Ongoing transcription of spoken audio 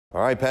All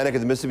right, panic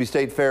at the Mississippi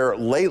State Fair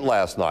late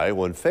last night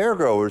when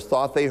fairgoers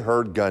thought they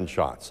heard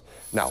gunshots.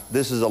 Now,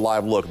 this is a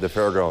live look at the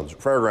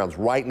fairgrounds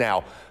right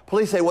now.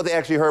 Police say what they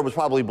actually heard was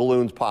probably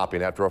balloons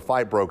popping after a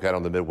fight broke out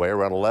on the Midway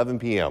around 11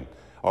 p.m.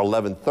 or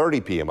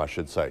 11:30 p.m. I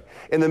should say.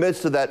 In the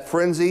midst of that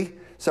frenzy,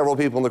 several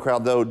people in the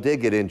crowd, though, did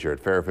get injured.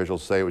 Fair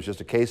officials say it was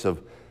just a case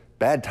of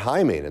bad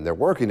timing, and they're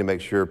working to make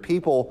sure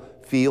people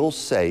feel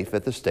safe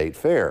at the state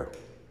fair.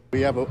 We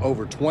have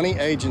over 20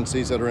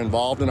 agencies that are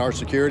involved in our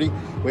security.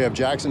 We have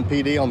Jackson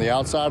PD on the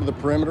outside of the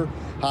perimeter,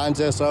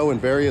 Hines SO and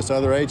various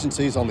other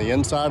agencies on the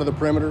inside of the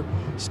perimeter,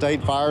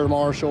 State Fire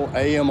Marshal,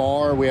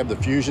 AMR, we have the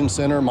Fusion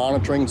Center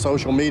monitoring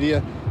social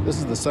media. This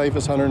is the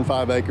safest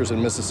 105 acres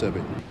in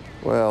Mississippi.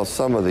 Well,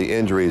 some of the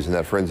injuries in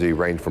that frenzy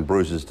ranged from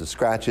bruises to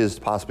scratches,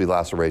 possibly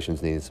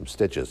lacerations needing some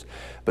stitches.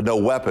 But no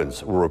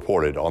weapons were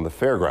reported on the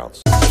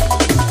fairgrounds.